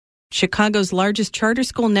Chicago's largest charter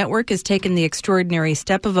school network has taken the extraordinary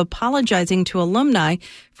step of apologizing to alumni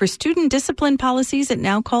for student discipline policies it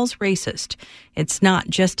now calls racist. It's not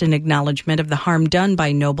just an acknowledgement of the harm done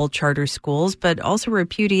by Noble charter schools, but also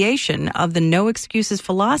repudiation of the no excuses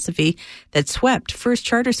philosophy that swept first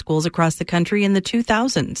charter schools across the country in the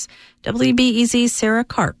 2000s. WBEZ's Sarah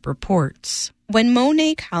Karp reports. When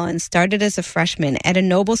Monet Collins started as a freshman at a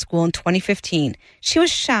Noble school in 2015, she was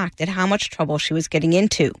shocked at how much trouble she was getting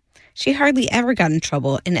into. She hardly ever got in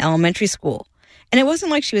trouble in elementary school. And it wasn't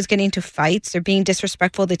like she was getting into fights or being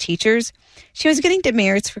disrespectful to teachers. She was getting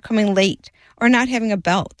demerits for coming late or not having a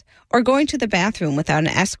belt or going to the bathroom without an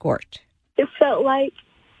escort. It felt like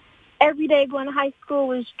every day going to high school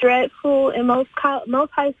was dreadful, and most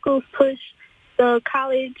high schools push the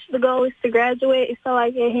goal is to graduate. It felt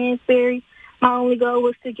like at Hansberry, my only goal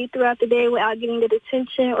was to get throughout the day without getting the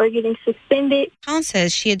detention or getting suspended. Collins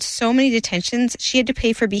says she had so many detentions, she had to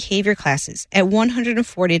pay for behavior classes at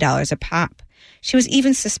 $140 a pop. She was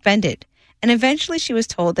even suspended, and eventually she was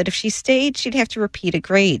told that if she stayed, she'd have to repeat a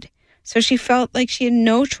grade. So she felt like she had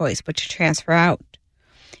no choice but to transfer out.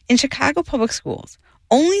 In Chicago public schools,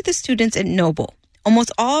 only the students at Noble,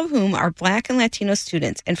 almost all of whom are Black and Latino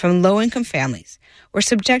students and from low-income families, were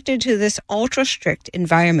subjected to this ultra-strict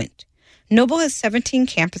environment. Noble has 17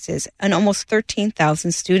 campuses and almost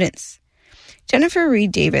 13,000 students. Jennifer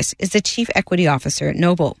Reed Davis is the Chief Equity Officer at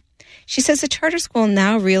Noble. She says the charter school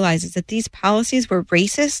now realizes that these policies were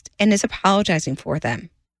racist and is apologizing for them.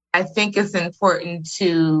 I think it's important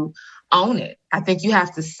to own it. I think you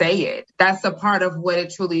have to say it. That's a part of what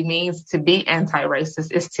it truly means to be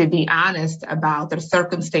anti-racist, is to be honest about the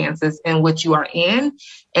circumstances in which you are in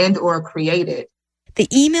and or created. The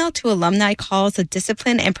email to alumni calls the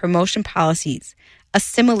discipline and promotion policies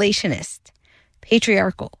assimilationist,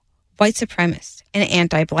 patriarchal, white supremacist, and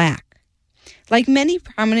anti-Black. Like many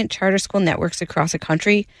prominent charter school networks across the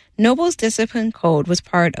country, Noble's discipline code was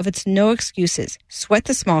part of its no excuses, sweat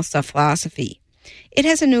the small stuff philosophy. It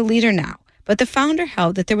has a new leader now, but the founder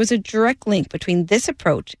held that there was a direct link between this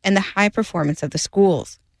approach and the high performance of the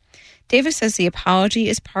schools. Davis says the apology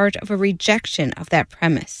is part of a rejection of that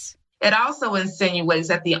premise. It also insinuates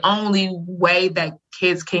that the only way that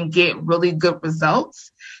kids can get really good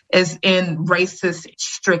results is in racist,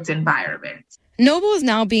 strict environments. Noble is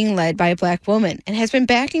now being led by a Black woman and has been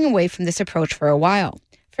backing away from this approach for a while.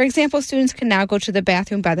 For example, students can now go to the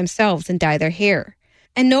bathroom by themselves and dye their hair.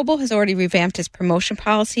 And Noble has already revamped its promotion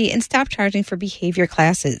policy and stopped charging for behavior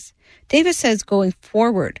classes. Davis says going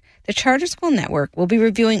forward, the charter school network will be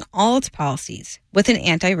reviewing all its policies with an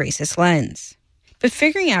anti-racist lens. But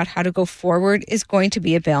figuring out how to go forward is going to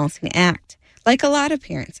be a balancing act. Like a lot of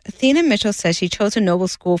parents, Athena Mitchell says she chose a Noble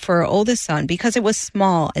school for her oldest son because it was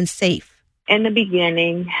small and safe. In the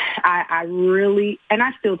beginning, I really, and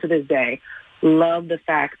I still to this day, love the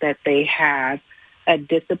fact that they have a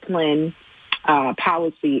discipline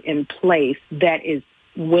policy in place that is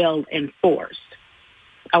well enforced.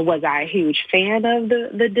 Was I a huge fan of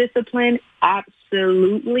the discipline?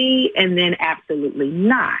 Absolutely, and then absolutely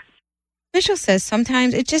not. Mitchell says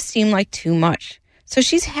sometimes it just seemed like too much. So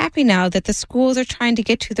she's happy now that the schools are trying to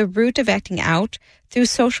get to the root of acting out through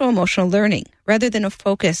social-emotional learning rather than a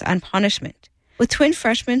focus on punishment. With twin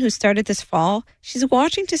freshmen who started this fall, she's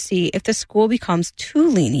watching to see if the school becomes too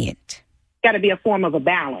lenient. Got to be a form of a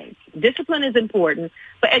balance. Discipline is important,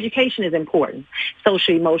 but education is important.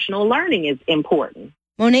 Social-emotional learning is important.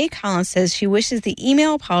 Monet Collins says she wishes the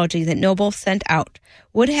email apology that Noble sent out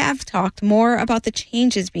would have talked more about the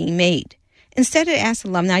changes being made. Instead, it asked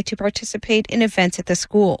alumni to participate in events at the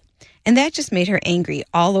school, and that just made her angry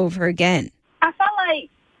all over again. I felt like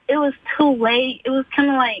it was too late. It was kind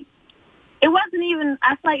of like, it wasn't even,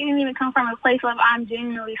 I feel like it didn't even come from a place of I'm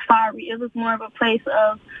genuinely sorry. It was more of a place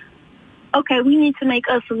of, okay, we need to make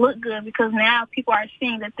us look good because now people are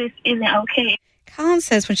seeing that this isn't okay. Collins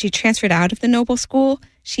says when she transferred out of the Noble school,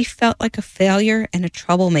 she felt like a failure and a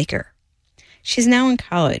troublemaker. She's now in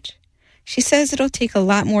college. She says it'll take a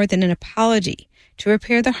lot more than an apology to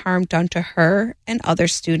repair the harm done to her and other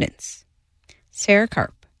students. Sarah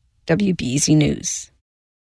Karp, WBEZ News.